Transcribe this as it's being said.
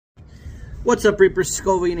What's up, Reapers?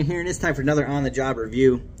 Scovina here, and it's time for another on-the-job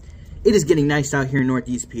review. It is getting nice out here in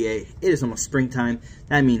Northeast PA. It is almost springtime.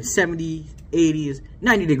 That means 70s, 80s,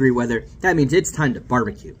 90-degree weather. That means it's time to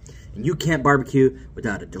barbecue. And you can't barbecue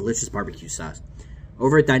without a delicious barbecue sauce.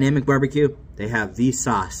 Over at Dynamic BBQ, they have the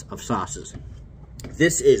sauce of sauces.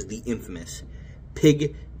 This is the infamous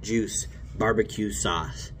pig juice barbecue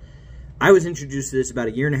sauce. I was introduced to this about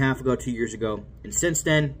a year and a half ago, 2 years ago, and since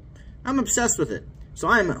then, I'm obsessed with it. So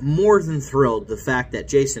I'm more than thrilled the fact that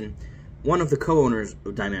Jason, one of the co-owners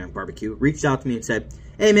of Dynamic BBQ, reached out to me and said,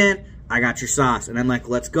 "Hey man, I got your sauce." And I'm like,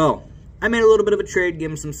 let's go. I made a little bit of a trade, gave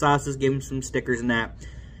him some sauces, gave him some stickers and that.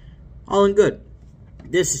 All in good.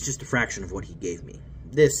 This is just a fraction of what he gave me.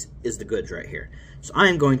 This is the goods right here. So I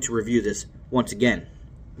am going to review this once again.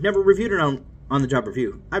 Never reviewed it on the job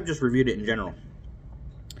review. I've just reviewed it in general.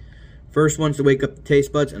 First one's to wake up the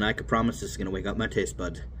taste buds, and I can promise this is going to wake up my taste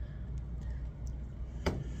buds.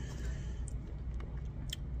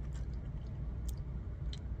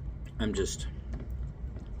 I'm just...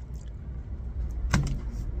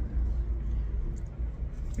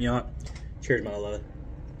 You know what? Cheers, my love.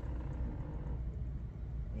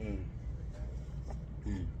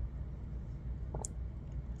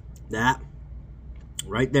 That,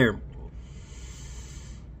 right there,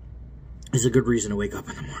 is a good reason to wake up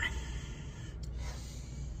in the morning.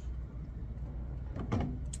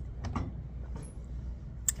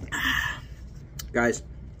 Guys,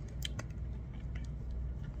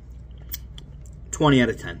 20 out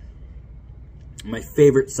of 10. My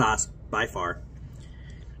favorite sauce by far.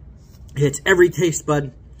 It hits every taste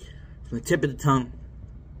bud from the tip of the tongue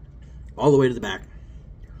all the way to the back.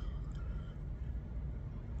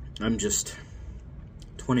 I'm just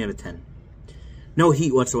 20 out of 10. No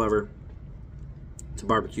heat whatsoever. It's a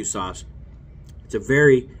barbecue sauce. It's a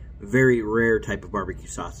very, very rare type of barbecue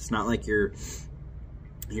sauce. It's not like your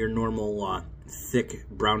normal thick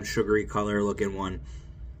brown sugary color looking one.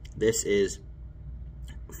 This is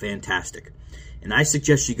fantastic. And I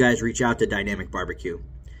suggest you guys reach out to Dynamic BBQ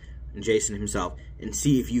and Jason himself and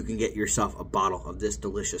see if you can get yourself a bottle of this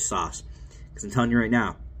delicious sauce. Because I'm telling you right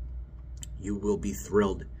now, you will be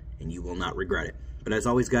thrilled and you will not regret it. But as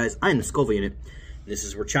always, guys, I'm the Scovina. This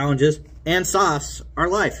is where challenges and sauce are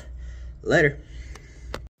life. Later.